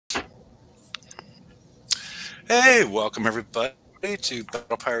Hey, welcome everybody to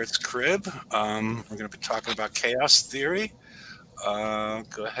Battle Pirates Crib. We're going to be talking about chaos theory.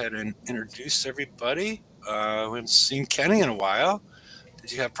 Go ahead and introduce everybody. We haven't seen Kenny in a while.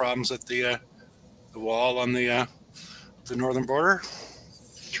 Did you have problems with the wall on the northern border?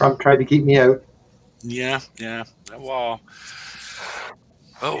 Trump tried to keep me out. Yeah, that wall.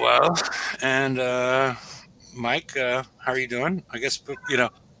 Oh well. And Mike, how are you doing? I guess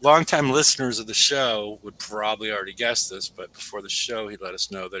longtime listeners of the show would probably already guess this, but before the show, he let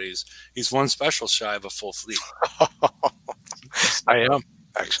us know that he's one special shy of a full fleet. I am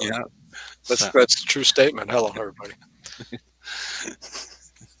actually. Yeah, That's a true statement. Hello, everybody.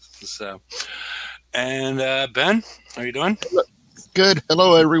 so and Ben, how are you doing? Good.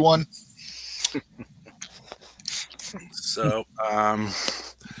 Hello, everyone. So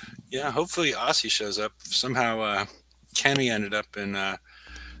yeah, hopefully Aussie shows up somehow. Kenny ended up in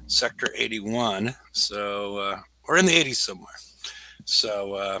Sector 81, so or in the 80s somewhere.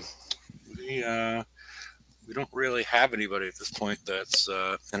 So we don't really have anybody at this point that's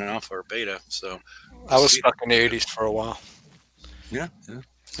in an alpha or beta. So I was stuck in the 80s for a while. Yeah.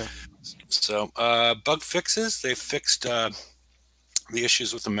 So bug fixes. They fixed the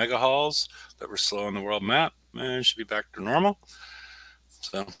issues with the mega halls that were slow on the world map, and should be back to normal.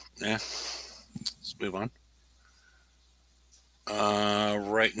 So yeah, let's move on.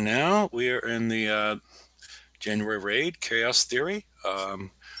 Right now we are in the January raid Chaos Theory. The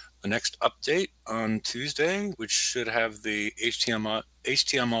next update on Tuesday, which should have the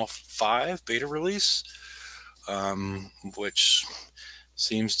HTML5 beta release, which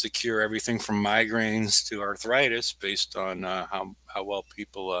seems to cure everything from migraines to arthritis based on how well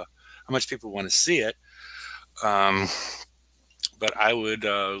people, how much people want to see it. But I would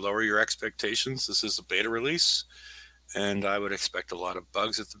lower your expectations. This is a beta release, and I would expect a lot of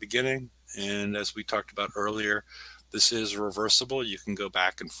bugs at the beginning. And as we talked about earlier, this is reversible. You can go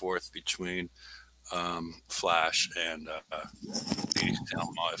back and forth between Flash and the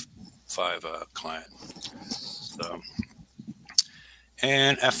HTML5 client. So,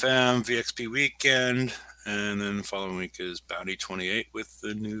 and FM VXP weekend, and then the following week is Bounty 28 with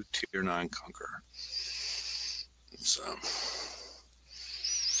the new Tier 9 Conqueror. So,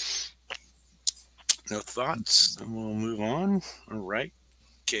 no thoughts, and we'll move on. All right,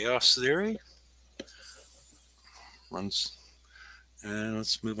 Chaos Theory runs, and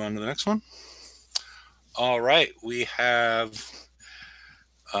let's move on to the next one. All right, we have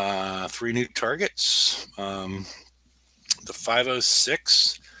 3 new targets. The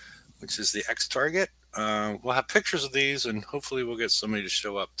 506, which is the X target. We'll have pictures of these, and hopefully we'll get somebody to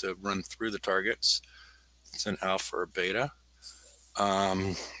show up to run through the targets. It's an alpha or beta.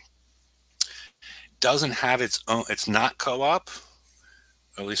 Doesn't have its own, it's not co-op,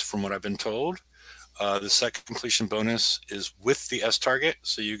 at least from what I've been told. The second completion bonus is with the S target,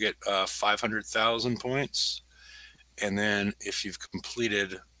 so you get 500,000 points. And then if you've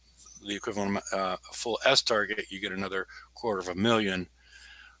completed the equivalent of a full S target, you get another 250,000.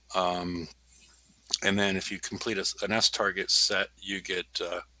 And then if you complete an S target set, you get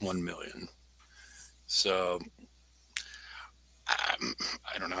 1 million. So I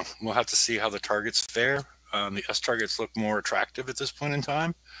don't know. We'll have to see how the targets fare. The S targets look more attractive at this point in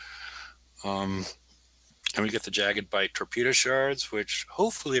time. And we get the Jagged Bite torpedo shards, which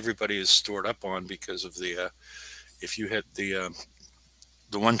hopefully everybody is stored up on because of the if you hit the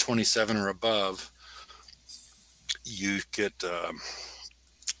 127 or above, you get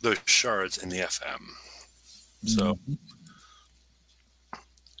those shards in the FM. So,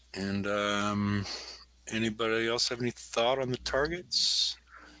 and anybody else have any thought on the targets?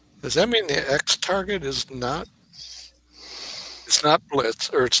 Does that mean the X target is not? It's not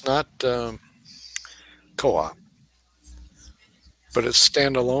Blitz, or it's not co-op, but it's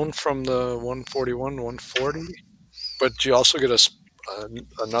standalone from the 141, 140. But you also get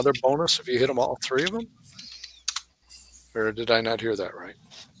another bonus if you hit them all 3 of them. Or did I not hear that right?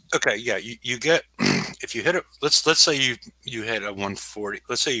 Okay, yeah, you get if you hit it. Let's say you hit a 140.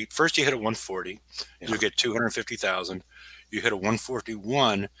 Let's say first you hit a 140, yeah. You get 250,000. You hit a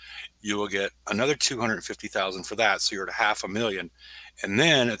 141, you will get another 250,000 for that. So you're at 500,000, and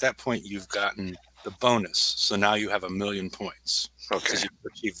then at that point you've gotten the bonus. So now you have 1,000,000 points. Okay, because you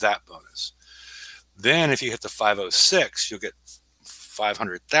achieved that bonus. Then if you hit the 506, you'll get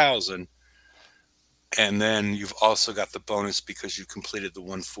 500,000. And then you've also got the bonus because you completed the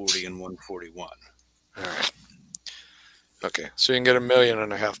 140 and 141. All right. Okay, so you can get 1.5 million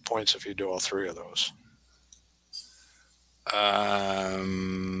points if you do all 3 of those.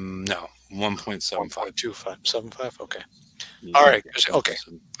 No, 1.75. 1.2575. Okay. Yeah. All right. Okay.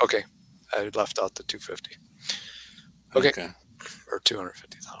 I left out the 250. Okay. Or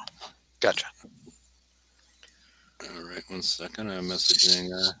 250,000. Gotcha. All right, 1 second. I'm messaging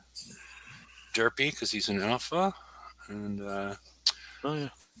Derpy because he's an alpha. And Oh, yeah.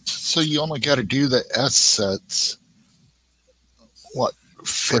 So you only got to do the S sets, what,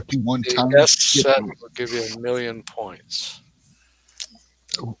 51 The times? S set will give you 1,000,000 points.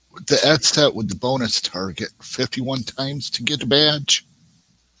 The S set with the bonus target, 51 times to get the badge?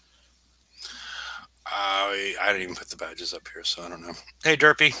 I didn't even put the badges up here, so I don't know. Hey,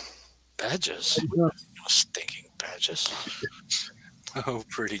 Derpy. Badges? Stinking badges. Oh,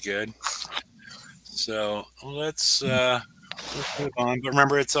 pretty good. So let's move on. But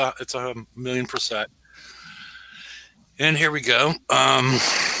remember, it's a 1,000,000%. And here we go.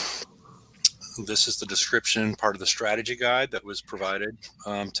 This is the description part of the strategy guide that was provided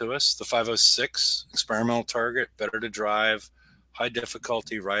to us. The 506 experimental target, better to drive, high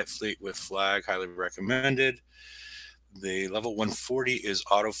difficulty, riot fleet with flag, highly recommended. The level 140 is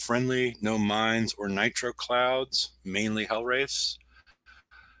auto friendly, no mines or nitro clouds, mainly Hellwraiths.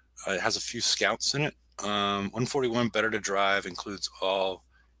 It has a few scouts in it. 141 better to drive includes all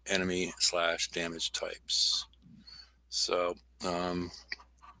enemy / damage types. So, and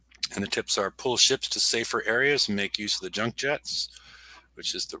the tips are pull ships to safer areas and make use of the junk jets,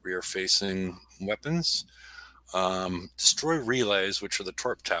 which is the rear facing weapons. Destroy relays, which are the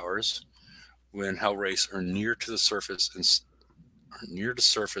torp towers, when Hellwraiths are near to the surface and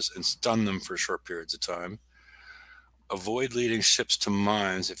stun them for short periods of time. Avoid leading ships to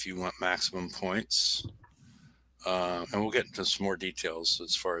mines if you want maximum points. And we'll get into some more details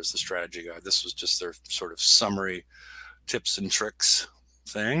as far as the strategy guide. This was just their sort of summary tips and tricks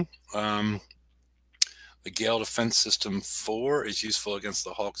thing. The Gale Defense System 4 is useful against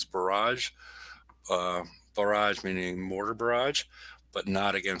the Hulk's barrage. Barrage meaning mortar barrage, but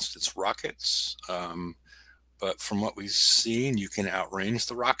not against its rockets. But from what we've seen, you can outrange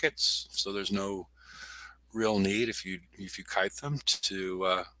the rockets, so there's no real need if you kite them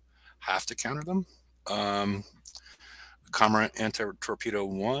to have to counter them. Comrade Anti-Torpedo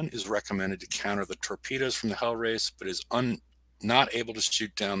 1 is recommended to counter the torpedoes from the Hellwraiths, but is not able to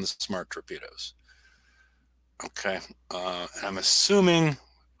shoot down the smart torpedoes. Okay, I'm assuming,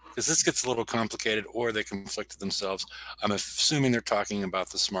 because this gets a little complicated, or they conflicted themselves, I'm assuming they're talking about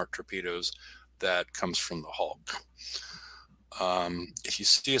the smart torpedoes that comes from the Hulk. If you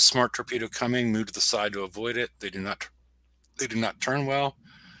see a smart torpedo coming, move to the side to avoid it. They do not turn well.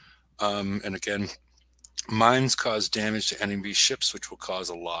 And again, mines cause damage to enemy ships, which will cause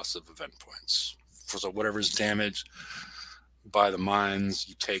a loss of event points. So whatever's damaged by the mines,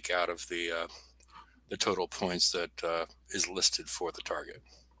 you take out of the total points that is listed for the target.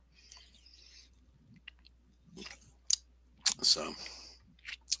 So,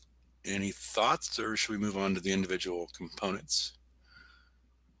 any thoughts, or should we move on to the individual components?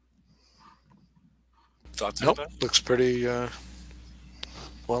 Thoughts? Nope, looks pretty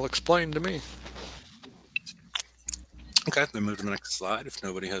well explained to me. Okay, then move to the next slide if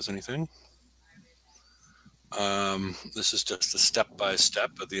nobody has anything. This is just a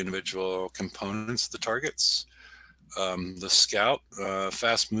step-by-step of the individual components of the targets. The Scout,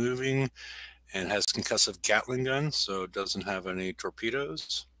 fast-moving and has concussive Gatling gun, so it doesn't have any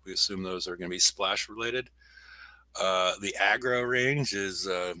torpedoes. We assume those are going to be splash-related. The aggro range is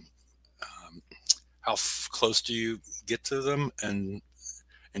how close do you get to them and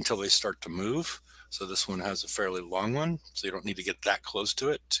until they start to move. So this one has a fairly long one, so you don't need to get that close to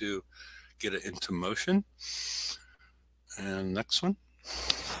it to get it into motion. And next one.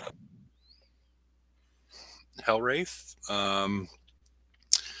 Hellwraith.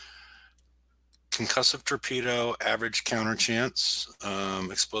 Concussive torpedo, average counter chance,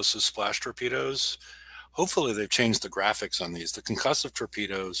 explosive splash torpedoes. Hopefully they've changed the graphics on these. The concussive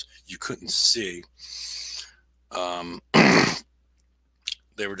torpedoes you couldn't see.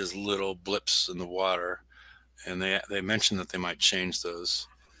 They were just little blips in the water, and they mentioned that they might change those.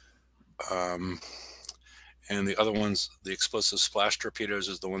 And the other ones, the explosive splash torpedoes,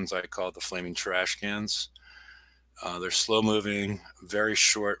 is the ones I call the flaming trash cans. They're slow moving, very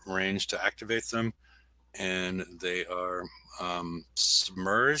short range to activate them, and they are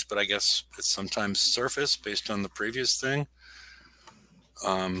submerged, but I guess it's sometimes surface based on the previous thing.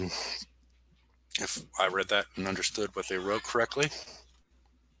 If I read that and understood what they wrote correctly.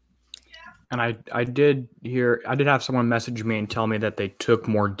 And I did have someone message me and tell me that they took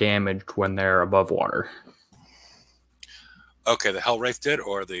more damage when they're above water. Okay, the Hellwraith did,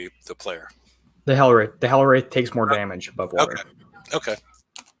 or the player? The Hellwraith takes more damage above water. Okay.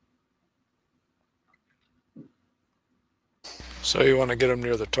 So you want to get them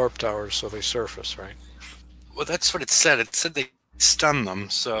near the torp towers so they surface, right? Well, that's what it said. It said they stun them,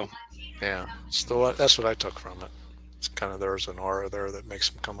 so Yeah. So that's what I took from it. It's kind of there's an aura there that makes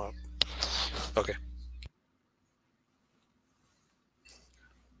them come up. Okay.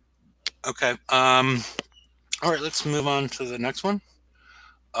 okay. All right, let's move on to the next one.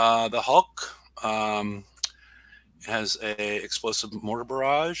 The Hulk has a explosive mortar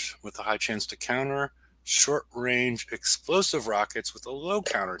barrage with a high chance to counter, short range explosive rockets with a low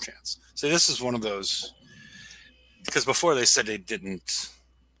counter chance. So this is one of those, because before they said they didn't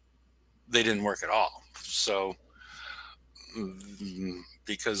work at all. So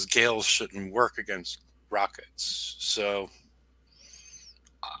because Gales shouldn't work against rockets. So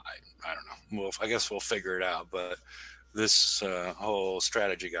I don't know. Well, I guess we'll figure it out. But this whole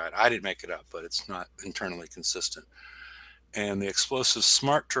strategy guide, I didn't make it up, but it's not internally consistent. And the explosive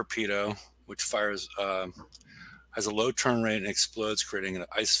smart torpedo, which fires, has a low turn rate and explodes, creating an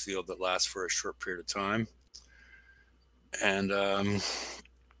ice field that lasts for a short period of time. And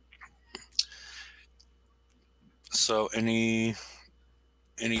so any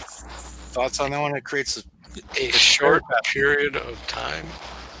thoughts on that one? It creates A short period of time.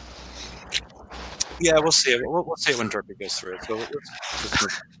 yeah, we'll see it. We'll see it when Derpy goes through it. So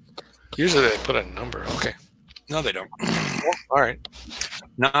Usually they put a number. Okay. no, they don't. All right.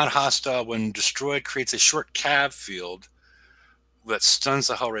 Not hostile. When destroyed, creates a short cav field that stuns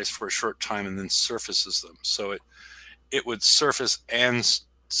the Hellrace for a short time and then surfaces them. So it would surface and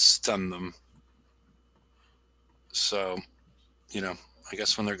stun them. So, I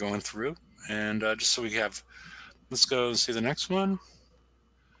guess when they're going through. And just so we have, let's go and see the next one.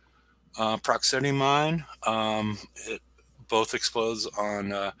 Proximity mine. It both explodes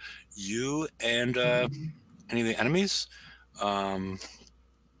on you and any of the enemies. You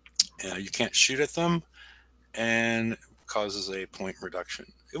can't shoot at them, and causes a point reduction.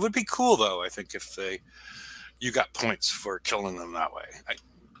 It would be cool, though, I think, if you got points for killing them that way.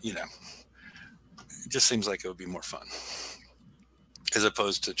 It just seems like it would be more fun, as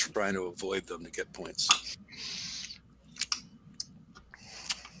opposed to trying to avoid them to get points.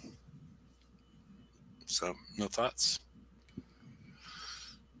 So, no thoughts?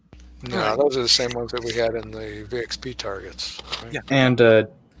 No, those are the same ones that we had in the VXP targets. Right? Yeah. And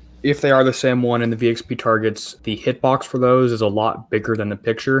if they are the same one in the VXP targets, the hitbox for those is a lot bigger than the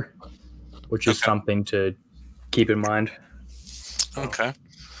picture, which is something to keep in mind. Okay.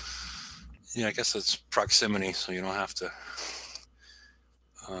 Yeah, I guess it's proximity, so you don't have to.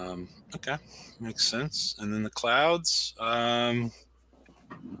 Okay, makes sense. And then the clouds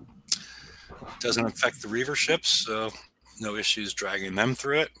doesn't affect the Reaver ships, so no issues dragging them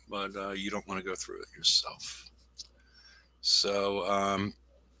through it, but you don't want to go through it yourself. So,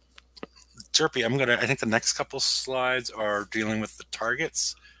 Derpy, I think the next couple slides are dealing with the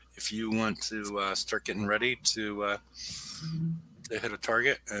targets. If you want to start getting ready to hit a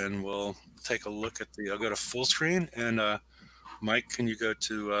target, and we'll take a look at I'll go to full screen, and Mike, can you go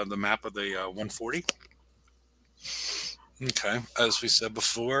to the map of the 140? Okay, as we said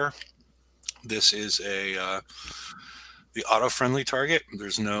before, this is the auto-friendly target.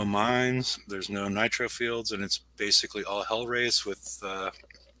 There's no mines, there's no nitro fields, and it's basically all Hellrace with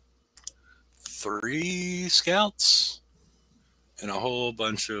 3 scouts and a whole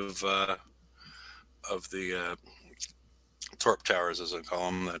bunch of the torp towers, as I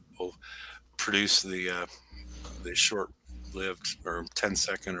call them, that will produce the short-lived or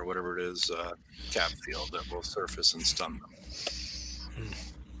 10-second or whatever it is cap field that will surface and stun them.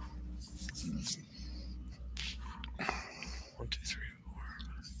 1, 2, 3, 4.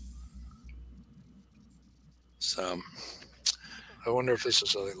 So I wonder if this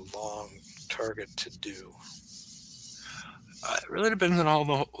is a long target to do. it really depends on all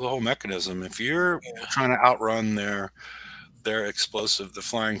the whole mechanism. If you're trying to outrun their explosive, the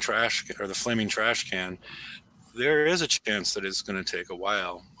flying trash or the flaming trash can, there is a chance that it's going to take a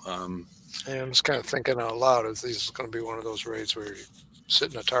while. And I'm just kind of thinking out loud if this is going to be one of those raids where you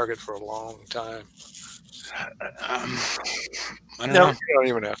sit in a target for a long time. I don't know. You don't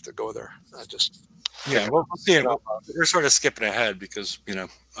even have to go there. We'll see it. We're sort of skipping ahead because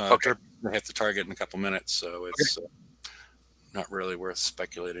Derpy will hit the target in a couple minutes, so it's not really worth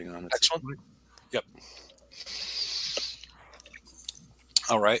speculating on. Next one. Yep.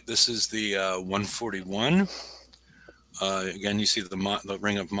 All right, this is the 141. Again, you see the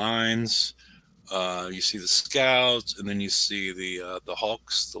ring of mines. You see the scouts, and then you see the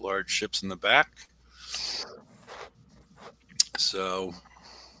hulks, the large ships in the back. So,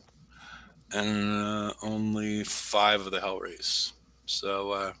 and only 5 of the Hellrace.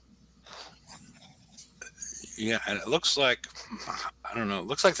 So, Yeah, and it looks like, I don't know, it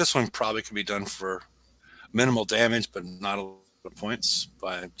looks like this one probably could be done for minimal damage, but not a lot of points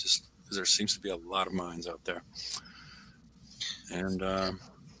by just, because there seems to be a lot of mines out there. And,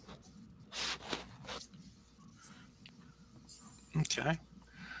 okay.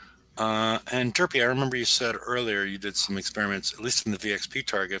 And Derpy, I remember you said earlier you did some experiments, at least in the VXP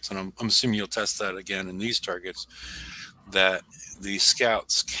targets, and I'm assuming you'll test that again in these targets, that the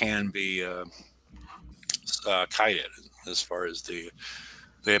scouts can be kited as far as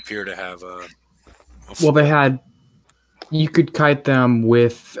they appear to have a Well, you could kite them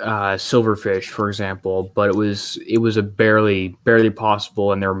with silverfish, for example, but it was a barely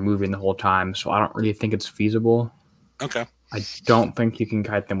possible, and they were moving the whole time. So I don't really think it's feasible. Okay. I don't think you can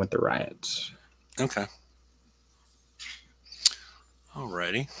kite them with the riots. Okay.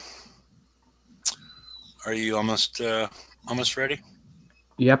 Alrighty. Are you almost ready?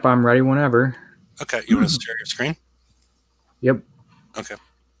 Yep, I'm ready whenever. Okay. You want to share your screen? Yep. Okay.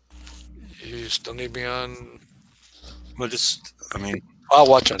 You still need me on? Well, just, I mean, I'll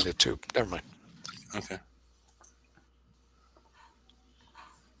watch on YouTube. Never mind. okay.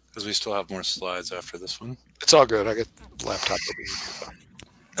 Because we still have more slides after this one. It's all good. I got the laptop.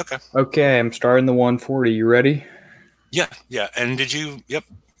 Okay. Okay, I'm starting the 140. You ready? Yeah. And yep,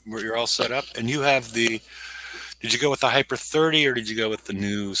 you're all set up. And you have did you go with the Hyper 30 or did you go with the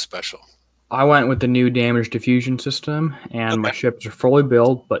new special? I went with the new damage diffusion system, and my ships are fully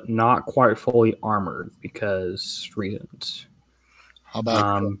built, but not quite fully armored because reasons. How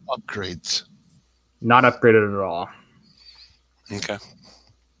about upgrades? Not upgraded at all. Okay.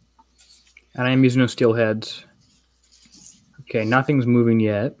 And I am using no steel heads. Okay, nothing's moving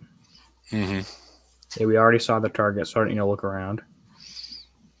yet. Mm-hmm. Yeah, we already saw the target, so I don't need to look around.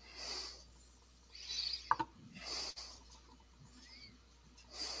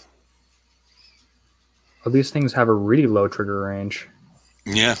 Well, these things have a really low trigger range.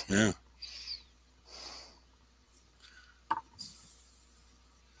 Yeah.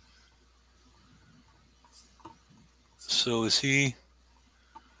 So is he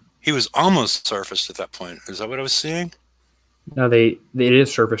was almost surfaced at that point. Is that what I was seeing? No, it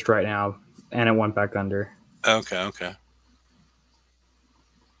is surfaced right now, and it went back under. Okay.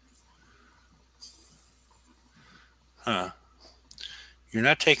 Huh. You're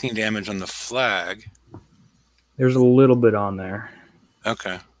not taking damage on the flag. There's a little bit on there.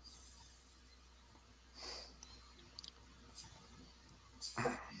 Okay.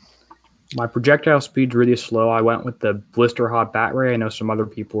 My projectile speed's really slow. I went with the blister hot bat ray. I know some other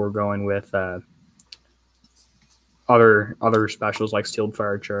people were going with other specials like sealed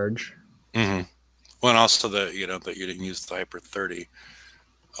fire charge. Mm-hmm. Well, and also that you didn't use the Hyper 30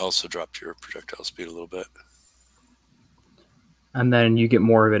 also dropped your projectile speed a little bit. And then you get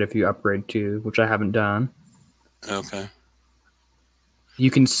more of it if you upgrade too, which I haven't done. Okay. You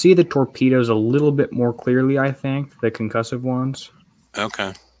can see the torpedoes a little bit more clearly, I think, the concussive ones.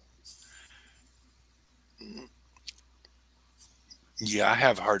 Okay. Yeah, I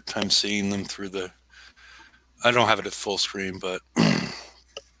have a hard time seeing them through I don't have it at full screen, but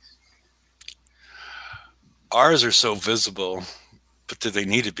ours are so visible, but do they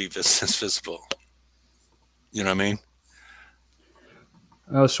need to be this visible? You know what I mean?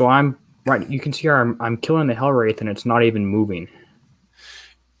 Oh, so I'm right. You can see I'm killing the Hellwraith, and it's not even moving.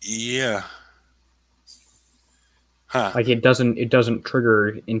 Yeah. Huh. Like it doesn't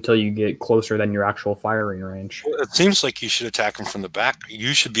trigger until you get closer than your actual firing range. Well, it seems like you should attack them from the back.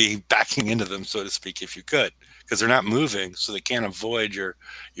 You should be backing into them, so to speak, if you could, because they're not moving, so they can't avoid your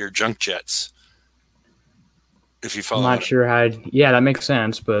junk jets. If you follow. I'm not sure how. Yeah, that makes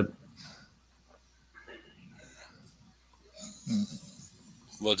sense, but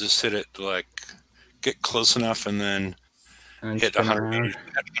we'll just hit it get close enough and then hit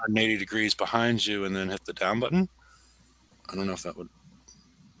 180 degrees behind you and then hit the down button. I don't know if that would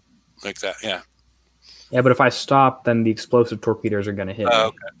like that. Yeah. Yeah, but if I stop, then the explosive torpedoes are going to hit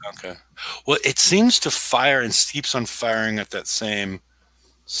me. Okay. Well, it seems to fire and keeps on firing at that same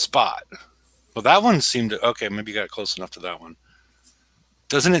spot. Well, that one seemed to. Okay, maybe you got close enough to that one.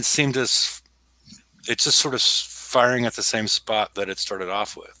 Doesn't it seem to? It's just sort of firing at the same spot that it started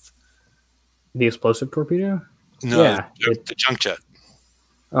off with. The explosive torpedo? No, yeah, the junk jet.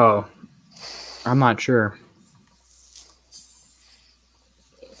 Oh, I'm not sure.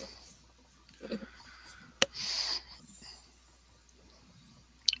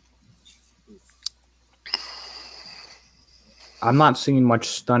 I'm not seeing much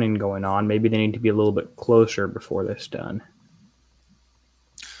stunning going on. Maybe they need to be a little bit closer before this done.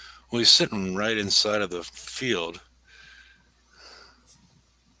 Well, he's sitting right inside of the field.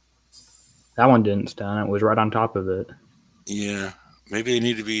 That one didn't stun. It was right on top of it. Yeah. Maybe they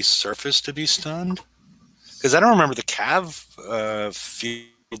need to be surfaced to be stunned? Because I don't remember the Cav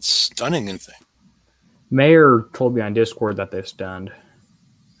field stunning anything. Mayor told me on Discord that they stunned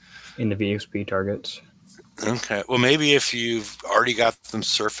in the VXP targets. Okay. Well, maybe if you've already got them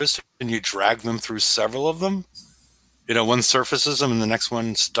surfaced and you drag them through several of them, you know, one surfaces them and the next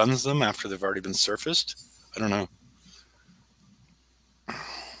one stuns them after they've already been surfaced. I don't know. I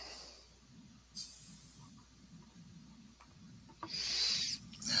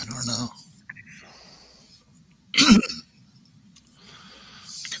don't know.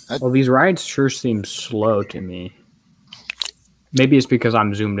 Well, these rides sure seem slow to me. Maybe it's because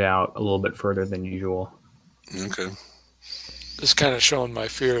I'm zoomed out a little bit further than usual. Okay. This kind of showing my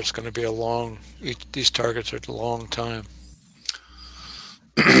fear. It's going to be a long. These targets are a long time.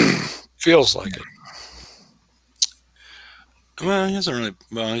 Feels like it. Well, he hasn't really.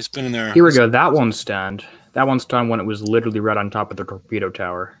 Well, he's been in there. Here we go. That one's stunned. That one's stunned when it was literally right on top of the torpedo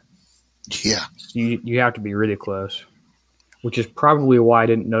tower. Yeah. So you have to be really close, which is probably why I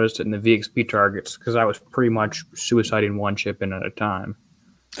didn't notice it in the VXP targets, because I was pretty much suiciding one ship in at a time.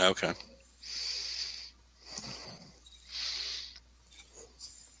 Okay.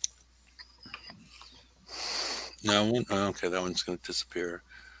 No one. Oh, okay, that one's going to disappear.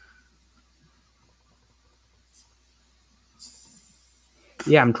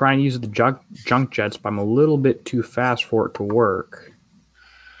 Yeah, I'm trying to use the junk jets, but I'm a little bit too fast for it to work.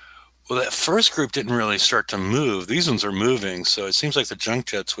 Well, that first group didn't really start to move. These ones are moving, so it seems like the junk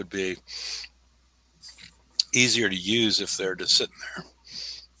jets would be easier to use if they're just sitting there.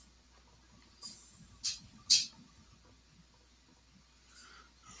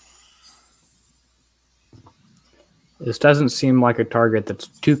 This doesn't seem like a target that's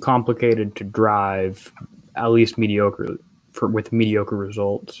too complicated to drive, at least mediocre, with mediocre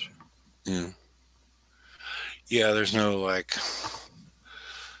results. Yeah. Yeah, there's no like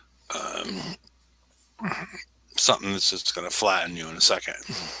something that's just going to flatten you in a second.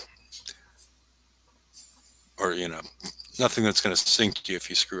 Or, you know, nothing that's going to sink you if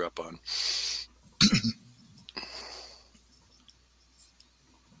you screw up on.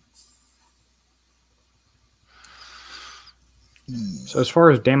 So as far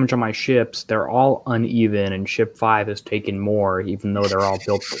as damage on my ships, they're all uneven, and ship 5 has taken more, even though they're all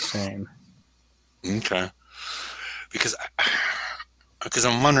built the same. Okay. Because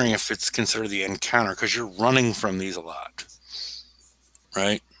I'm wondering if it's considered the encounter, because you're running from these a lot,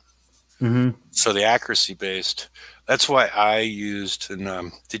 right? Mm-hmm. So the accuracy based, that's why I used,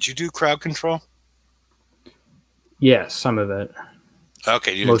 and did you do crowd control? Yes, some of it.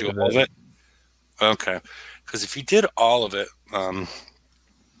 Okay, you didn't do all of it? Okay. Because if you did all of it,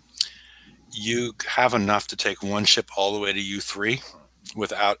 you have enough to take one ship all the way to U3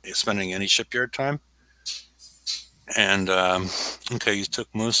 without spending any shipyard time. And, okay, you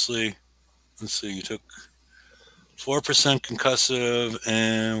took mostly, let's see, you took 4% concussive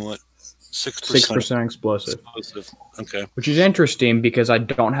and what, 6% explosive. Okay. Which is interesting because I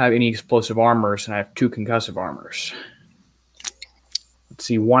don't have any explosive armors and I have 2 concussive armors. Let's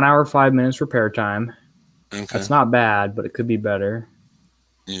see, 1 hour, 5 minutes repair time. Okay. That's not bad, but it could be better.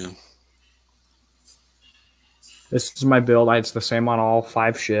 Yeah. This is my build. It's the same on all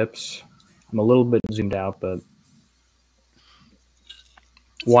 5 ships. I'm a little bit zoomed out, but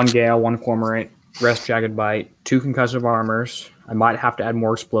 1 Gale, 1 Cormorant, rest jagged bite, 2 concussive armors. I might have to add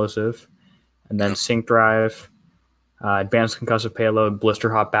more explosive, and then sync drive, advanced concussive payload, blister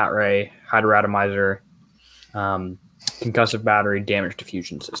hot bat ray, hydroatomizer, concussive battery, damage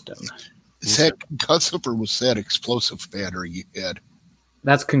diffusion system. Is that concussive or was that explosive battery you had?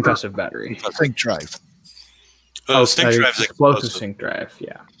 That's concussive battery. Sync drive. Oh, sync drive is explosive sync drive.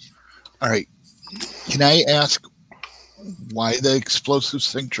 Yeah. All right. Can I ask why the explosive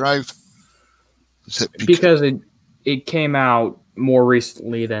sync drive? Is it because it came out more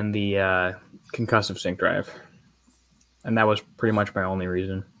recently than the concussive sync drive, and that was pretty much my only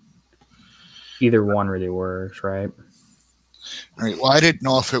reason. Either one really works, right? All right. Well, I didn't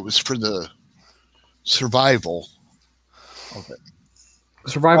know if it was for the survival of it.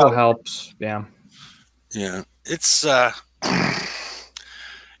 Survival helps, yeah. Yeah. It's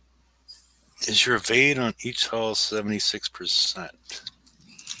is your evade on each hull 76%?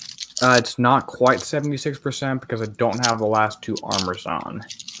 It's not quite 76% because I don't have the last 2 armors on.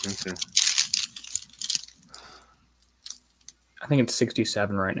 Okay. I think it's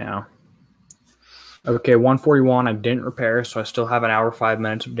 67 right now. Okay, 141 I didn't repair, so I still have 1 hour, 5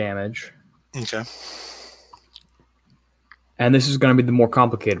 minutes of damage. Okay. And this is going to be the more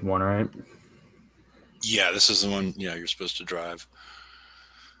complicated one, right? Yeah, this is the one, yeah, you're supposed to drive.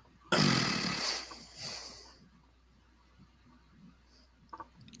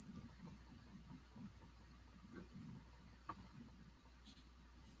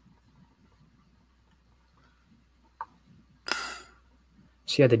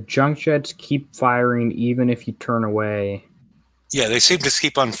 So yeah, the junk jets keep firing even if you turn away. Yeah, they seem to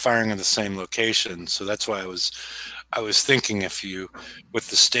keep on firing in the same location. So that's why I was thinking if you, with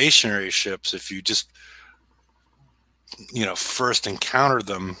the stationary ships, if you just, first encounter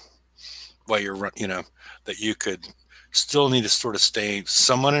them while you're, that you could still need to sort of stay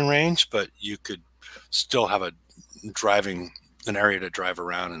somewhat in range, but you could still have an area to drive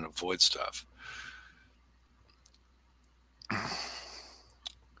around and avoid stuff.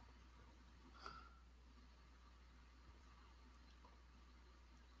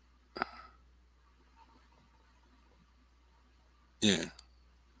 Yeah.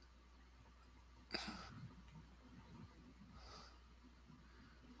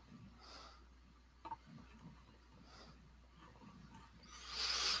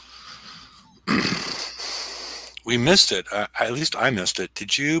 We missed it. At least I missed it.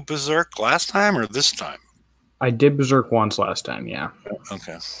 Did you berserk last time or this time? I did berserk once last time, yeah.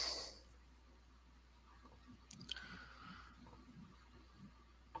 Okay.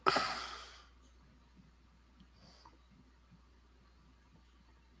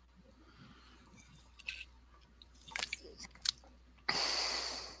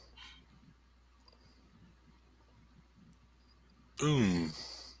 Boom.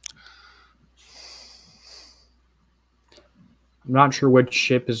 I'm not sure which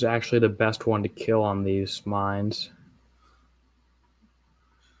ship is actually the best one to kill on these mines.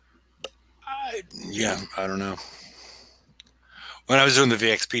 I don't know. When I was doing the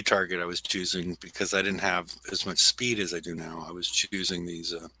VXP target, I was choosing, because I didn't have as much speed as I do now, I was choosing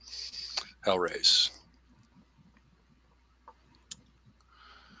these Hellrays.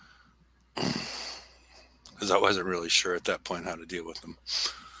 Because I wasn't really sure at that point how to deal with them.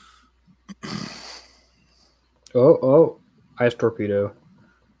 Oh, ice torpedo.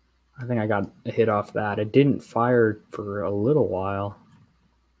 I think I got a hit off that. It didn't fire for a little while.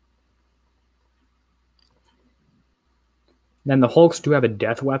 Then the Hulks do have a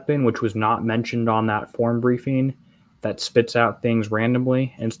death weapon, which was not mentioned on that form briefing, that spits out things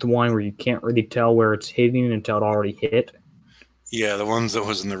randomly. And it's the one where you can't really tell where it's hitting until it already hit. Yeah, the ones that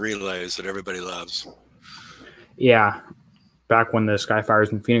was in the relays that everybody loves. Yeah, back when the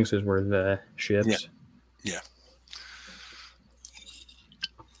Skyfires and Phoenixes were the ships.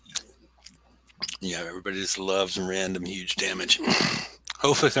 Yeah, everybody just loves random huge damage.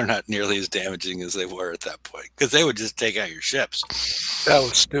 Hopefully they're not nearly as damaging as they were at that point, because they would just take out your ships. That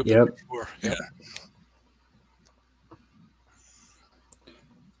was stupid. Yep. Before. Yeah.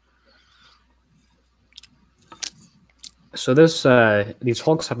 So these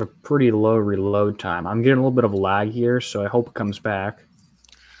Hulks have a pretty low reload time. I'm getting a little bit of lag here, so I hope it comes back.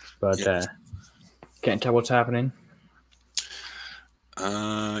 But can't tell what's happening.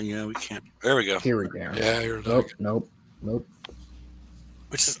 Yeah, we can't. There we go. Here we go. Yeah, you're like, Nope.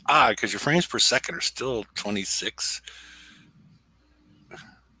 Which is odd, because your frames per second are still 26.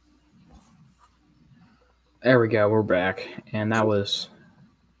 There we go. We're back, and that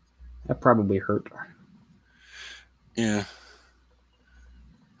probably hurt. Yeah.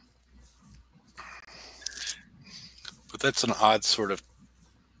 But that's an odd sort of,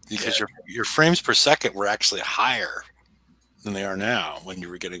 because your frames per second were actually higher than they are now when you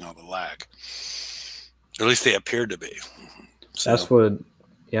were getting all the lag. Or at least they appeared to be. So, That's what.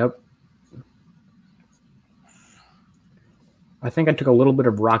 Yep. I think I took a little bit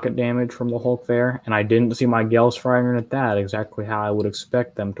of rocket damage from the Hulk there, and I didn't see my Gales firing at that exactly how I would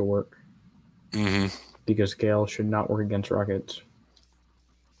expect them to work. mm-hmm. Because Gale should not work against rockets.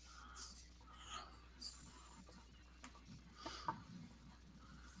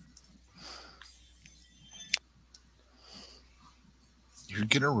 You're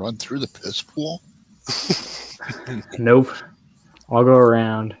gonna run through the piss pool? Nope. I'll go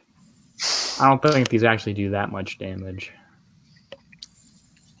around. I don't think these actually do that much damage.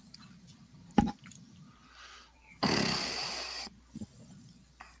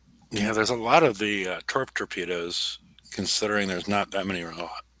 Yeah, there's a lot of the torp torpedoes, considering there's not that many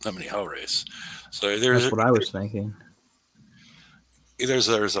Hellrays. So That's what I was thinking. Either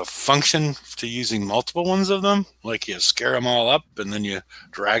there's a function to using multiple ones of them, like you scare them all up and then you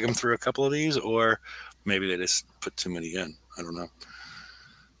drag them through a couple of these, or maybe they just put too many in. I don't know.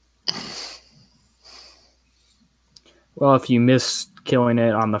 Well, if you miss killing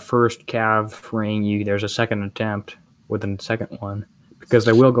it on the first cav ring, there's a second attempt with the second one, because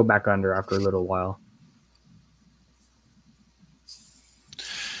they will go back under after a little while.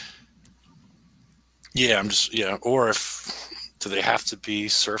 Yeah, or do they have to be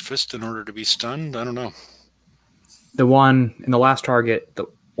surfaced in order to be stunned? I don't know. The one in the last target, the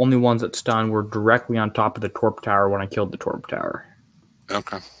only ones that stunned were directly on top of the torp tower when I killed the torp tower.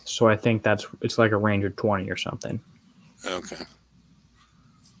 Okay. So I think it's like a range of 20 or something. Okay.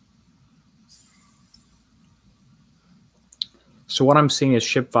 So what I'm seeing is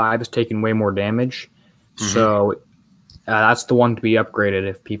ship 5 is taking way more damage. So that's the one to be upgraded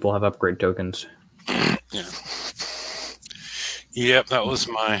if people have upgrade tokens. Yeah. Yep, that was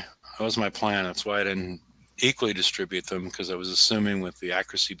my plan. That's why I didn't equally distribute them, because I was assuming with the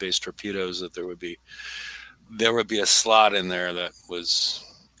accuracy-based torpedoes that there would be a slot in there that was,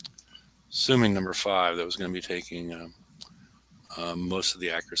 assuming number 5, that was going to be taking most of the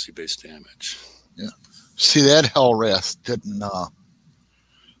accuracy-based damage. Yeah. See, that Hellwrath didn't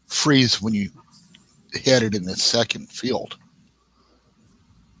freeze when you had it in the second field.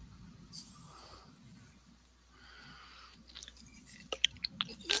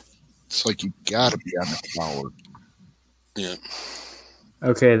 It's like you gotta be on the tower. Yeah.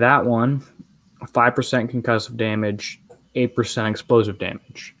 Okay, that one, 5% concussive damage, 8% explosive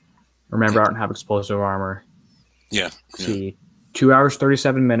damage. Remember, I don't have explosive armor. Yeah. See, 2 hours,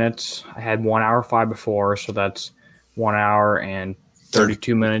 37 minutes. I had 1 hour 5 before, so that's 1 hour and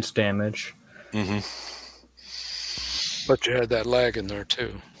 32 minutes damage. Mm-hmm. But you had that lag in there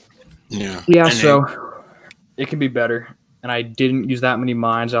too. Yeah. Yeah, And so it can be better. And I didn't use that many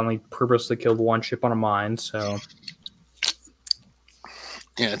mines. I only purposely killed one ship on a mine, so...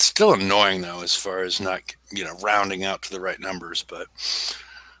 Yeah, it's still annoying, though, as far as not, rounding out to the right numbers. But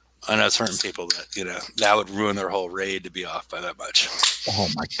I know certain people that, that would ruin their whole raid to be off by that much. Oh,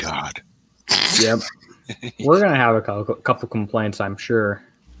 my God. Yep. We're going to have a couple complaints, I'm sure.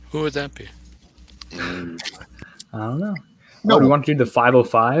 Who would that be? I don't know. No. Oh, do you want to do the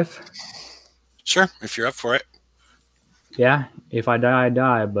 505? Sure, if you're up for it. Yeah, if I die, I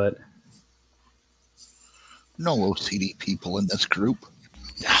die, but... No OCD people in this group.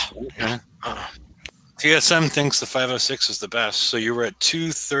 Yeah. TSM thinks the 506 is the best. So you were at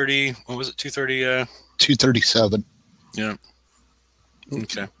 230. What was it? 230? 237. Yeah.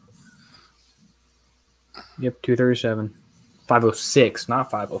 Okay. Yep, 237. 506, not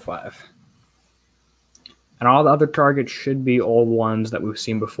 505. And all the other targets should be old ones that we've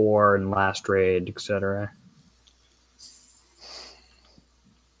seen before in last raid, etc.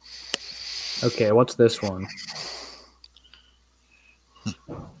 Okay, what's this one?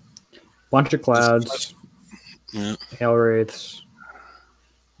 Bunch of clouds, Yeah. hail wraiths,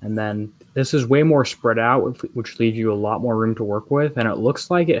 and then this is way more spread out, which leaves you a lot more room to work with, and it looks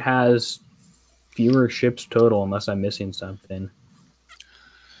like it has fewer ships total, unless I'm missing something.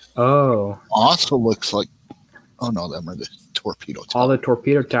 Oh. Also looks like... Oh, no, them are the torpedo towers. All the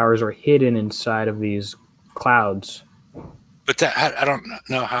torpedo towers are hidden inside of these clouds. But that, I don't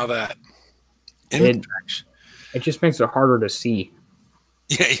know how that impacts. It just makes it harder to see.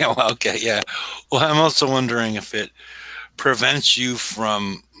 Yeah, well, okay, yeah. Well, I'm also wondering if it prevents you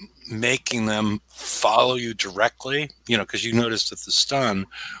from making them follow you directly, because you noticed that the stun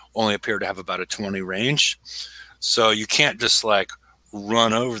only appeared to have about a 20 range. So you can't just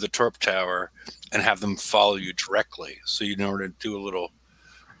run over the torp tower and have them follow you directly. So you know to do a little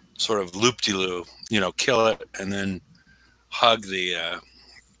sort of loop-de-loo, kill it and then hug the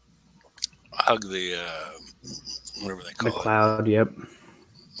whatever they call it. The cloud, yep.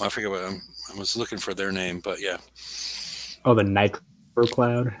 I forget what I was looking for their name, but yeah. Oh, the nitro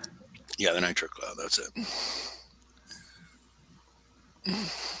cloud? Yeah, the nitro cloud, that's it.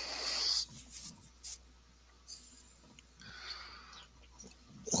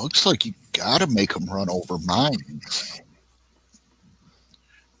 Looks like you gotta make them run over mines.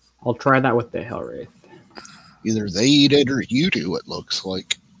 I'll try that with the Hellwraith. Either they eat it or you do, it looks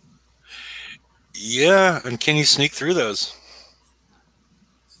like. Yeah, and can you sneak through those?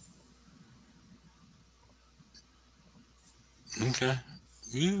 Okay.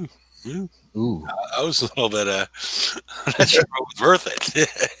 Ooh. I was a little bit I'm not sure it was worth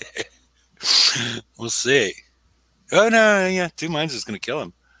it. We'll see. Oh no, yeah, 2 mines is gonna kill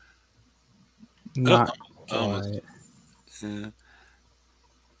him. Not quite. Yeah.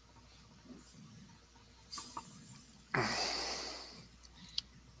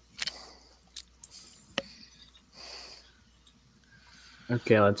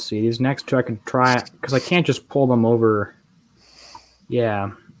 Okay, let's see. These next two I can try, because I can't just pull them over.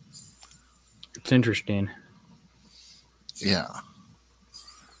 Yeah. It's interesting. Yeah.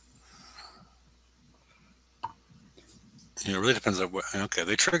 It really depends on what. Okay,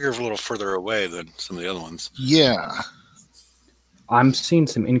 they trigger a little further away than some of the other ones. Yeah. I'm seeing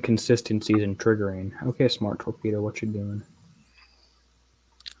some inconsistencies in triggering. Okay, Smart Torpedo, what you doing?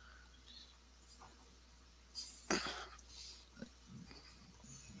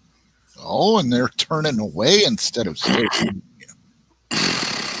 Oh, and they're turning away instead of staying.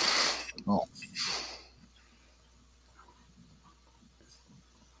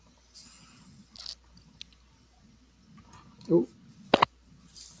 Ooh.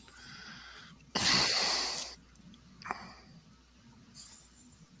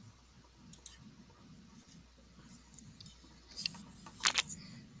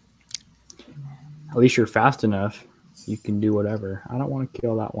 At least you're fast enough. You can do whatever. I don't want to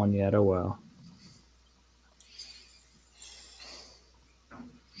kill that one yet. Oh well.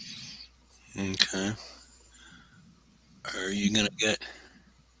 Okay. Are you going to get...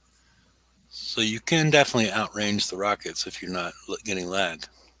 So you can definitely outrange the rockets if you're not getting lagged.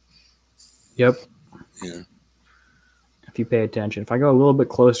 Yep. Yeah. If you pay attention. If I go a little bit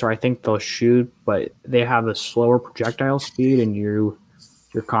closer, I think they'll shoot, but they have a slower projectile speed, and your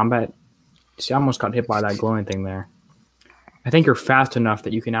combat... See, I almost got hit by that glowing thing there. I think you're fast enough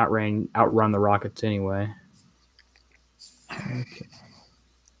that you can outrun the rockets anyway. Okay.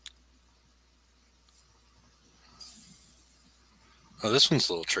 Oh, this one's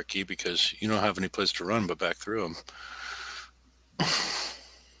a little tricky because you don't have any place to run but back through them.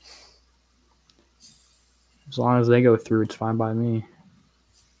 As long as they go through, it's fine by me.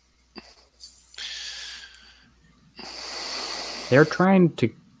 They're trying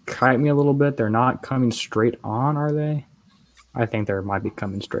to kite me a little bit. They're not coming straight on, are they? I think they might be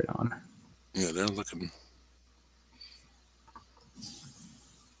coming straight on. Yeah, they're looking...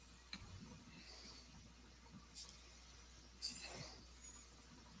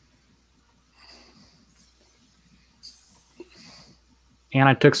 And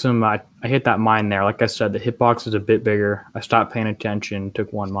I took some, I hit that mine there. Like I said, the hitbox is a bit bigger. I stopped paying attention,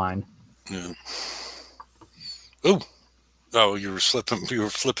 took one mine. Yeah. Ooh. Oh, you were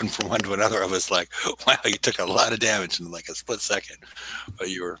flipping from one to another. I was like, wow, you took a lot of damage in like a split second. But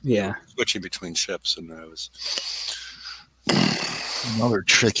you were switching between ships, and I was... Another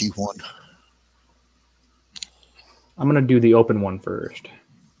tricky one. I'm going to do the open one first.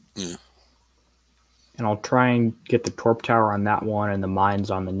 Yeah. And I'll try and get the torp tower on that one and the mines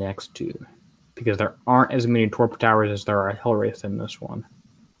on the next two. Because there aren't as many torp towers as there are Hellwraith in this one.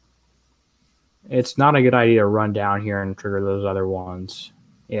 It's not a good idea to run down here and trigger those other ones.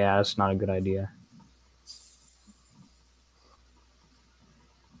 Yeah, it's not a good idea.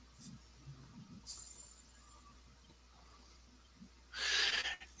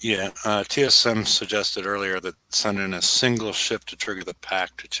 Yeah, TSM suggested earlier that send in a single ship to trigger the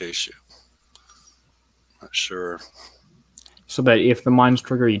pack to chase you. Not sure. So that if the mines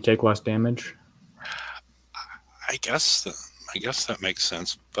trigger, you take less damage? I guess that makes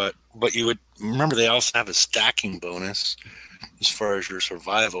sense. But you would remember they also have a stacking bonus as far as your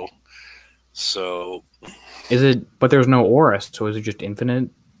survival. So is it? But there's no aura, so is it just infinite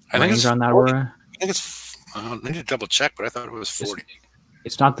range on that aura? I think it's. I need to double check, but I thought it was 40.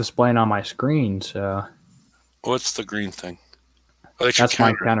 It's not displaying on my screen, so. What's the green thing? Oh, that's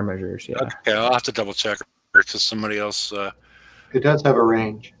my countermeasures. Yeah. Okay, I'll have to double check because somebody else. It does have a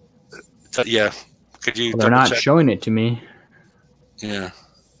range. Yeah. Could you? Well, they're not showing it to me. Yeah.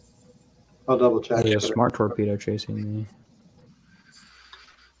 I'll double check. There's a smart torpedo chasing me.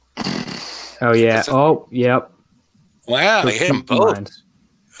 Oh yeah. Oh yep. Wow, they hit them both.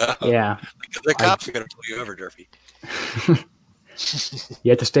 Yeah. The cops are gonna pull you over, Durfee.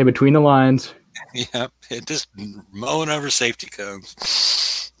 You have to stay between the lines. Yeah, just mowing over safety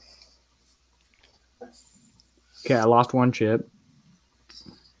cones. Okay, I lost one chip.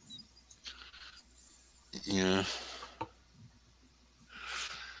 Yeah.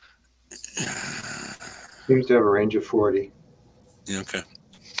 Seems to have a range of 40. Yeah, okay.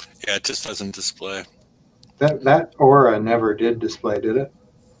 Yeah, it just doesn't display. That aura never did display, did it?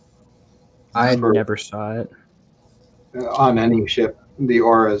 I never saw it. On any ship, the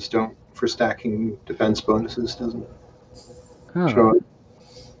auras don't, for stacking defense bonuses, doesn't show it.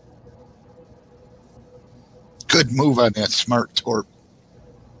 Good move on that smart torp.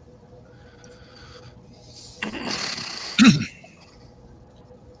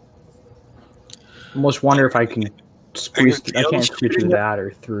 Almost wonder if I can squeeze. I can't squeeze through that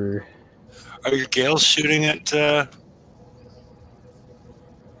or through. Are your Gales shooting at the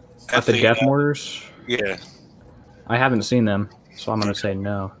death mortars? Yeah. I haven't seen them, so I'm going to say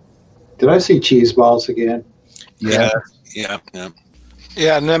no. Did I see cheese balls again? Yeah. Yeah,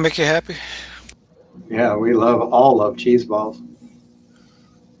 doesn't that make you happy? Yeah, we all love cheese balls.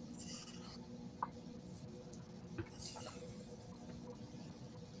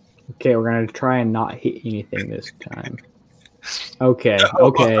 Okay, we're going to try and not hit anything this time. Okay,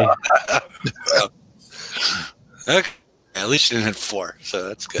 okay. Okay. At least you didn't hit 4, so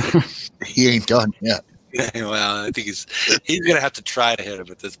that's good. He ain't done yet. Well, I think he's going to have to try to hit him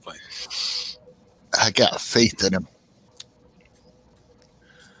at this point. I got faith in him.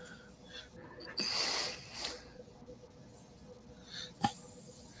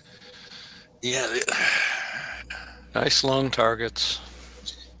 Yeah. Nice long targets.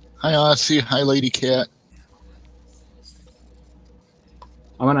 Hi, Aussie. Hi, Lady Cat.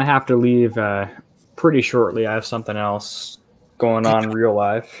 I'm gonna have to leave pretty shortly. I have something else going on in real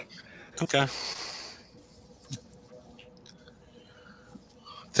life. Okay.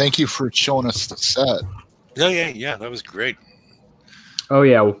 Thank you for showing us the set. Yeah. That was great. Oh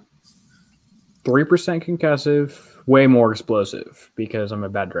yeah, 3% concussive, way more explosive because I'm a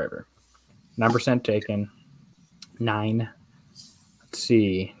bad driver. 9% taken. 9. Let's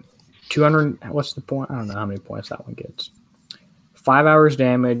see. 200. What's the point? I don't know how many points that one gets. 5 hours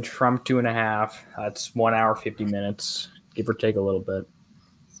damage from 2.5. That's 1 hour 50 minutes, give or take a little bit.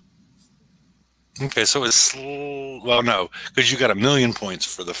 Okay, so it's well, no, because you got 1,000,000 points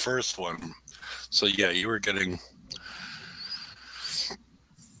for the first one. So yeah, you were getting.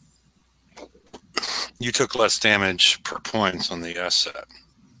 You took less damage per points on the S set.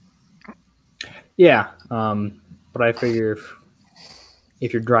 Yeah, but I figure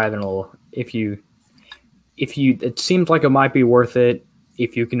if you're driving a little, if you, it seems like it might be worth it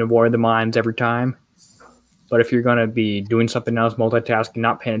if you can avoid the mines every time. But if you're going to be doing something else, multitasking,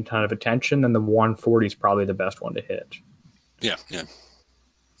 not paying a ton of attention, then the 140 is probably the best one to hit. Yeah.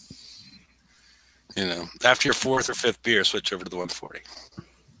 You know, after your 4th or 5th beer, switch over to the 140.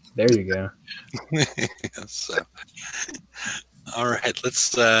 There you go. So, all right,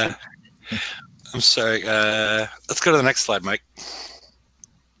 let's. I'm sorry. Let's go to the next slide, Mike.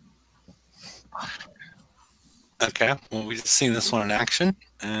 Okay. Well, we've seen this one in action,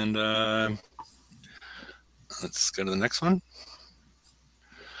 and let's go to the next one.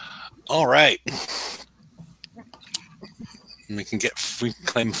 All right. We can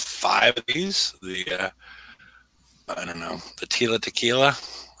claim 5 of these. The I don't know, the Tila Tequila.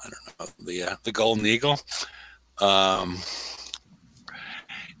 I don't know, the Golden Eagle.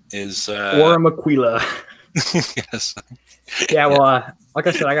 Is or a Maquila. Yes. Yeah, well, like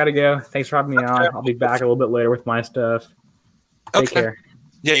I said, I gotta go. Thanks for having me on. I'll be back a little bit later with my stuff. Take care.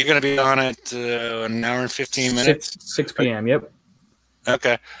 Yeah, you're gonna be on at 1 hour and 15 minutes. 6 p.m. Yep.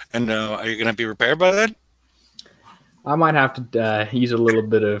 Okay. And are you gonna be repaired by then? I might have to use a little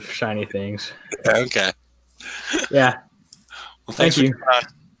bit of shiny things. Okay. Yeah. Well, thank you.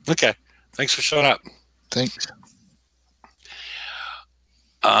 Okay. Thanks for showing up. Thanks.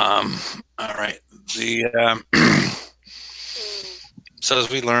 All right. So as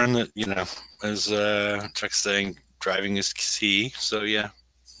we learn that, as Chuck's saying, driving is key. So yeah,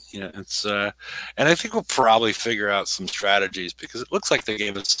 it's and I think we'll probably figure out some strategies because it looks like they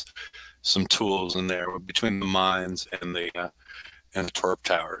gave us some tools in there between the mines and the torp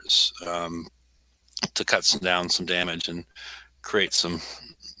towers to cut down some damage and create some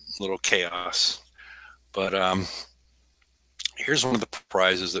little chaos. But here's one of the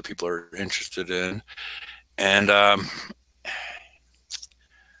prizes that people are interested in, and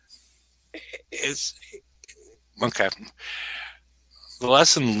it's okay. The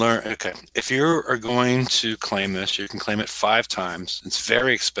lesson learned. Okay, if you are going to claim this, you can claim it 5 times. It's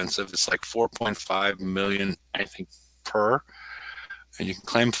very expensive. It's like 4.5 million, I think, per, and you can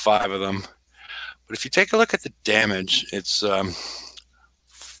claim 5 of them. But if you take a look at the damage, it's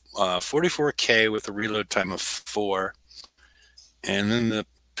 44K with a reload time of 4, and then the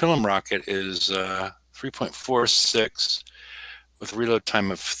Pilum rocket is 3.46 with a reload time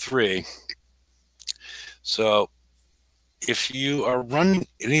of 3. So if you are running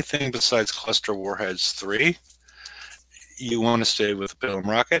anything besides Cluster Warheads 3, you want to stay with the Pilum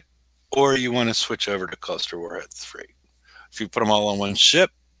rocket, or you want to switch over to Cluster Warheads 3. If you put them all on one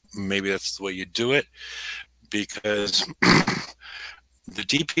ship, maybe that's the way you do it, because the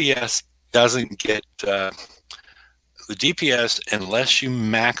DPS doesn't get the DPS unless you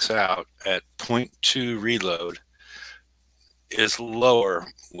max out at 0.2 reload is lower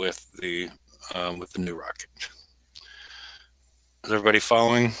with the new rocket. Is everybody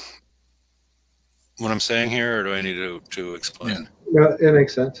following what I'm saying here, or do I need to explain? No, it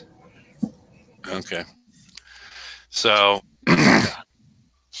makes sense. Okay. So,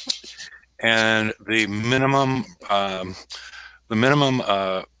 and the minimum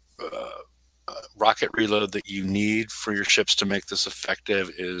rocket reload that you need for your ships to make this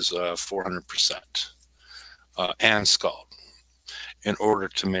effective is 400% and scald in order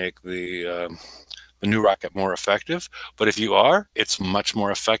to make the new rocket more effective. But if you are, it's much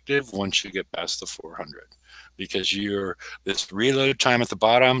more effective once you get past the 400, because this reload time at the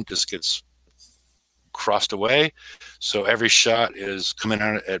bottom just gets crossed away. So every shot is coming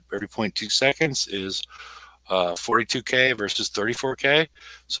out at every 0.2 seconds is 42K versus 34K.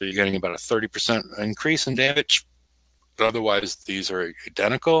 So you're getting about a 30% increase in damage. But otherwise, these are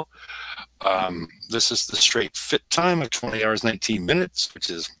identical. This is the straight fit time of 20 hours, 19 minutes, which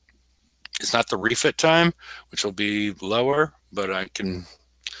is, it's not the refit time, which will be lower, but I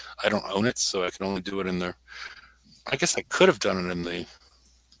don't own it, so I can only do it in the, I guess I could have done it in the,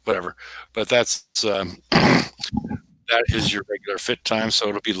 whatever, but that's, that is your regular fit time, so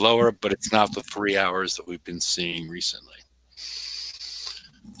it'll be lower, but it's not the 3 hours that we've been seeing recently.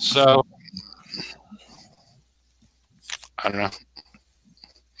 So, I don't know.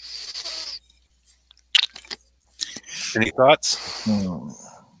 Any thoughts?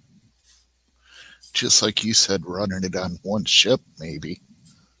 Just like you said, running it on one ship, maybe.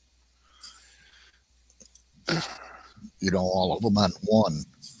 You know, all of them on one.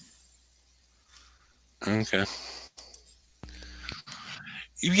 Okay.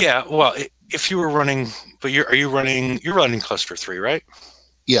 Yeah, well, if you were running, but you're running cluster 3, right?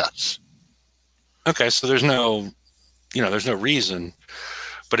 Yes. Okay, so there's no reason.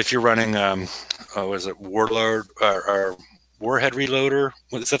 But if you're running, what is it, Warlord or Warhead Reloader?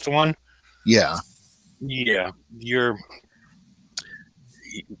 Is that the one? Yeah. Yeah, you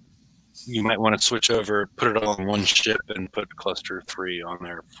might want to switch over, put it all on one ship, and put cluster 3 on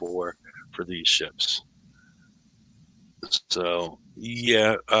there for these ships. So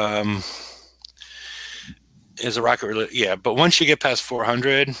yeah, is a rocket really? Yeah, but once you get past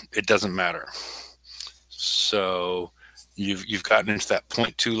 400, it doesn't matter. So you've gotten into that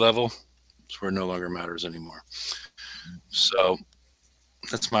 0.2 level, where it no longer matters anymore. So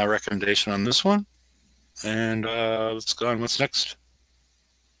that's my recommendation on this one. And let's go on. What's next?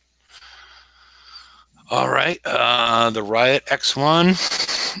 All right, the Riot X1.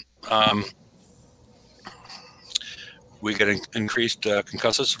 We get increased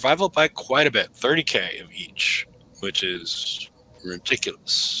concussive survival by quite a bit, 30K of each, which is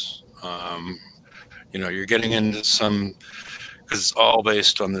ridiculous. You're getting into some, because it's all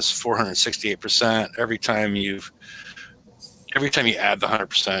based on this 468%. Every time you add the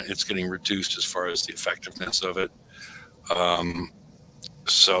 100%, it's getting reduced as far as the effectiveness of it.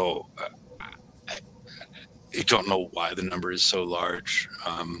 So I don't know why the number is so large.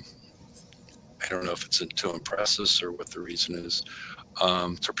 I don't know if it's to impress us or what the reason is.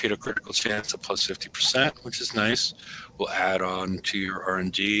 Torpedo critical chance at plus 50%, which is nice. We'll add on to your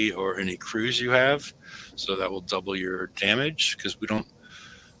RNG or any crews you have, so that will double your damage, because we don't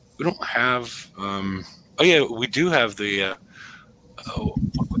have. Oh yeah, we do have the.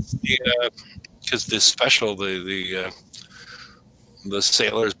 Because this special, the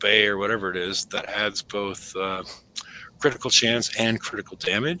Sailor's Bay or whatever it is, that adds both critical chance and critical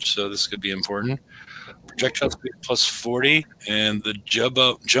damage, so this could be important. Projectile speed plus 40, and the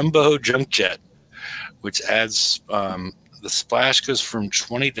Jumbo Junk Jet, which adds the splash goes from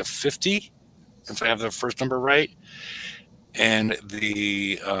 20 to 50, if I have the first number right, and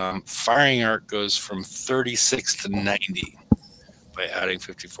the firing arc goes from 36 to 90 by adding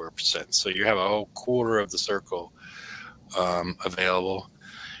 54%. So you have a whole quarter of the circle available.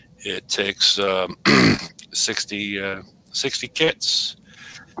 It takes 60 kits,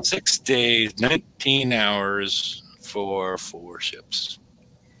 6 days, 19 hours for 4 ships.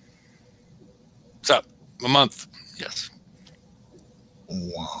 What's up? A month. Yes.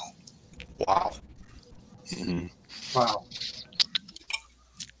 Wow. Wow. Mm-hmm. Wow.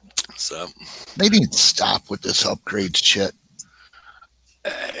 So they need to stop with this upgrade shit.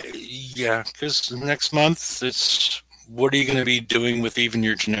 Yeah, because next month it's, what are you going to be doing with even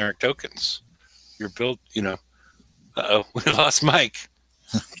your generic tokens? Your build, uh-oh, we lost Mike.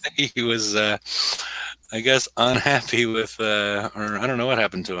 He was, I guess, unhappy with, or I don't know what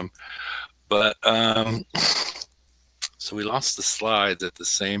happened to him. But, so we lost the slides at the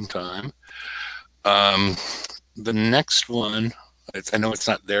same time. The next one, I know it's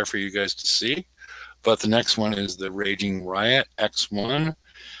not there for you guys to see, but the next one is the Raging Riot X1.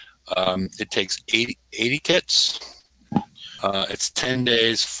 It takes 80 kits. It's 10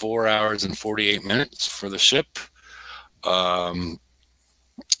 days, 4 hours, and 48 minutes for the ship.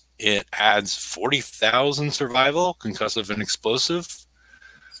 It adds 40,000 survival, concussive, and explosive.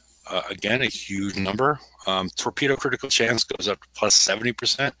 Again, a huge number. Torpedo critical chance goes up to plus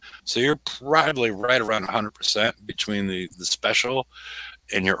 70%. So you're probably right around 100% between the special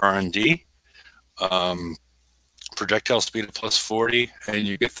and your R&D. Projectile speed of plus 40, and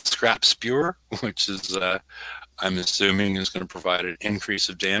you get the scrap spewer, which is, I'm assuming, is going to provide an increase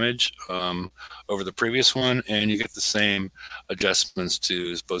of damage over the previous one, and you get the same adjustments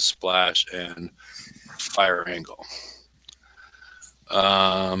to both splash and fire angle.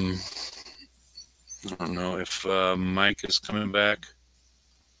 I don't know if Mike is coming back.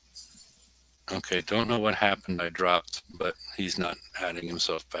 Okay, don't know what happened. I dropped, but he's not adding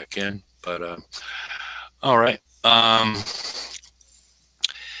himself back in. But all right.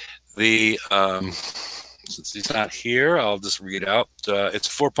 Since he's not here, I'll just read out. It's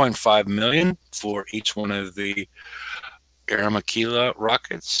 4.5 million for each one of the Aramakila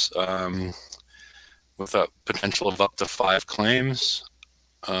rockets, with a potential of up to 5 claims.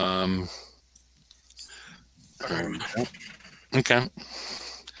 Okay.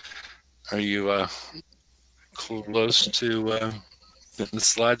 Are you close to getting the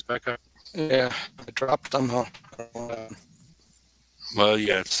slides back up? Yeah, I dropped them. Well,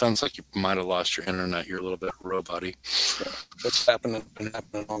 yeah, it sounds like you might have lost your internet. You're a little bit robot-y. It's been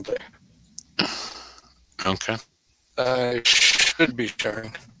happening all day. Okay. I should be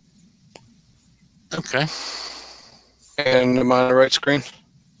sharing. Okay. And am I on the right screen?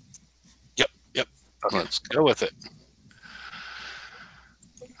 Yep. Okay. Let's go with it.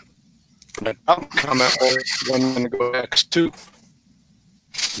 Comment one minute ago, X2.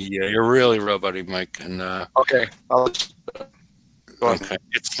 Yeah, you're really robot-y, Mike. And okay, I'll just okay.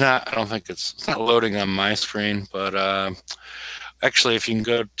 It's not. I don't think it's not loading on my screen, but actually, if you can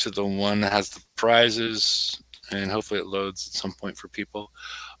go to the one that has the prizes, and hopefully it loads at some point for people.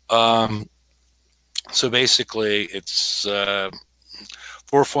 So basically, it's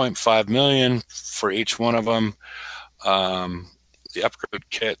 4.5 million for each one of them. The upgrade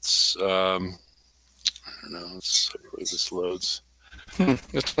kits. I don't know. Let's see where this loads.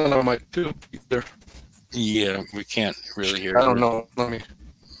 It's not on my tube either. Yeah, we can't really hear. I don't know. Let me.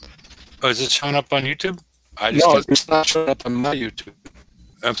 Oh, is it showing up on YouTube? No, it's not showing up on my YouTube.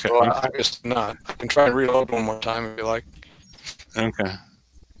 Okay. So I guess not. I can try and reload one more time if you like. Okay.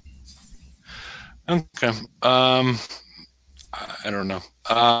 Okay. I don't know.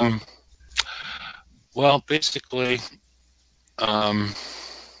 Well, basically, alrighty.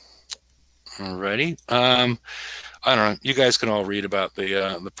 I don't know. You guys can all read about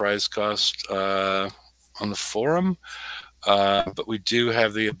the prize cost on the forum, but we do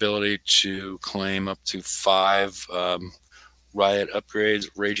have the ability to claim up to 5 Riot upgrades,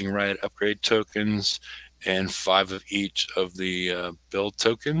 Raging Riot upgrade tokens, and 5 of each of the build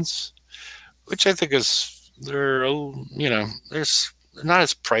tokens, which I think is they're not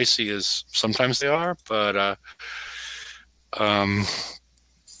as pricey as sometimes they are, but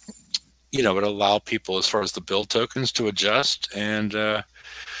it allow people as far as the build tokens to adjust, and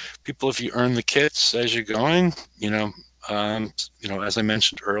people, if you earn the kits as you're going, as I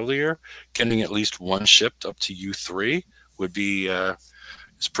mentioned earlier, getting at least 1 shipped up to U3 would be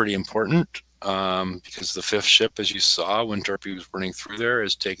is pretty important, because the 5th ship, as you saw when Derpy was running through there,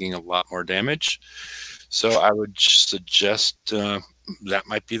 is taking a lot more damage. So I would suggest that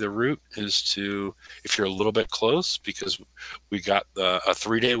might be the route, is to, if you're a little bit close, because we got a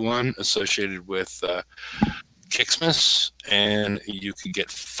 3-day one associated with Kixmas, and you could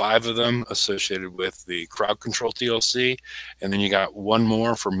get 5 of them associated with the Crowd Control DLC, and then you got 1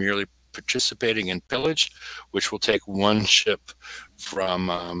 more for merely participating in Pillage, which will take 1 ship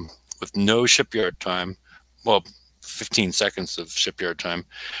from with no shipyard time, well, 15 seconds of shipyard time,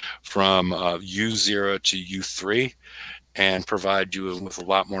 from U0 to U3, and provide you with a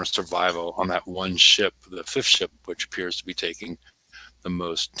lot more survival on that 1 ship, the 5th ship, which appears to be taking the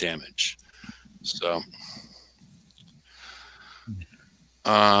most damage. So,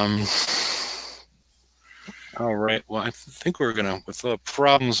 all right. Well, I think we're gonna, with the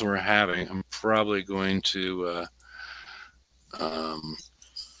problems we're having, I'm probably going to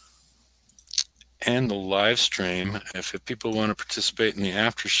end the live stream. If people want to participate in the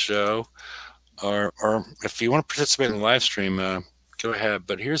after show, or if you want to participate in the live stream, go ahead.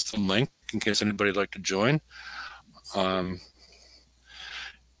 But here's the link in case anybody'd like to join. But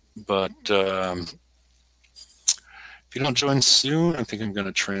if you don't join soon, I think I'm going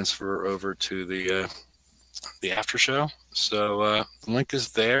to transfer over to the after show. So the link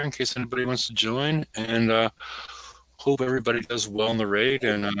is there in case anybody wants to join, and hope everybody does well in the raid.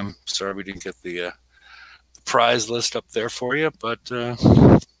 And I'm sorry we didn't get the prize list up there for you, but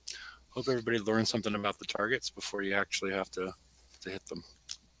hope everybody learned something about the targets before you actually have to hit them.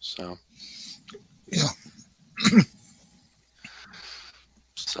 So, yeah.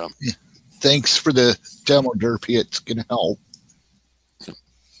 So, yeah. Thanks for the demo, Derpy. It's gonna help.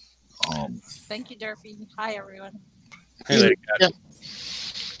 Thank you, Derpy. Hi, everyone. Hey, Lady Cat. Yeah.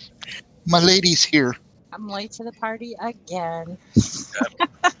 My lady's here. I'm late to the party again. You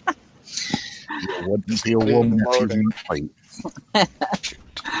wouldn't be a woman if you didn't fight.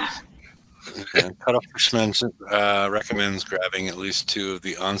 Cutoff Fishman recommends grabbing at least 2 of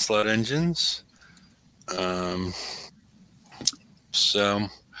the Onslaught engines. So,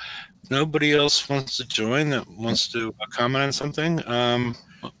 nobody else wants to join that wants to comment on something.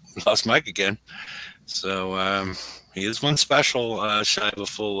 lost Mike again. So he is one special shy of a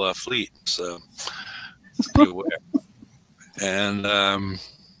full fleet. So just be aware. And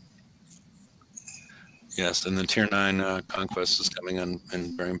yes, and the Tier 9 Conquest is coming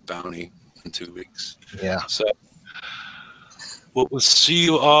in during Bounty in 2 weeks. Yeah. So we'll see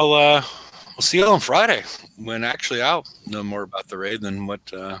you all. We'll see you all on Friday, when actually I'll know more about the raid than what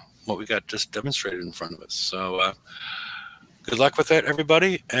we got just demonstrated in front of us. So good luck with that,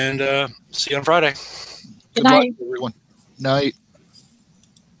 everybody, and see you on Friday. Good night. Luck, everyone. Night.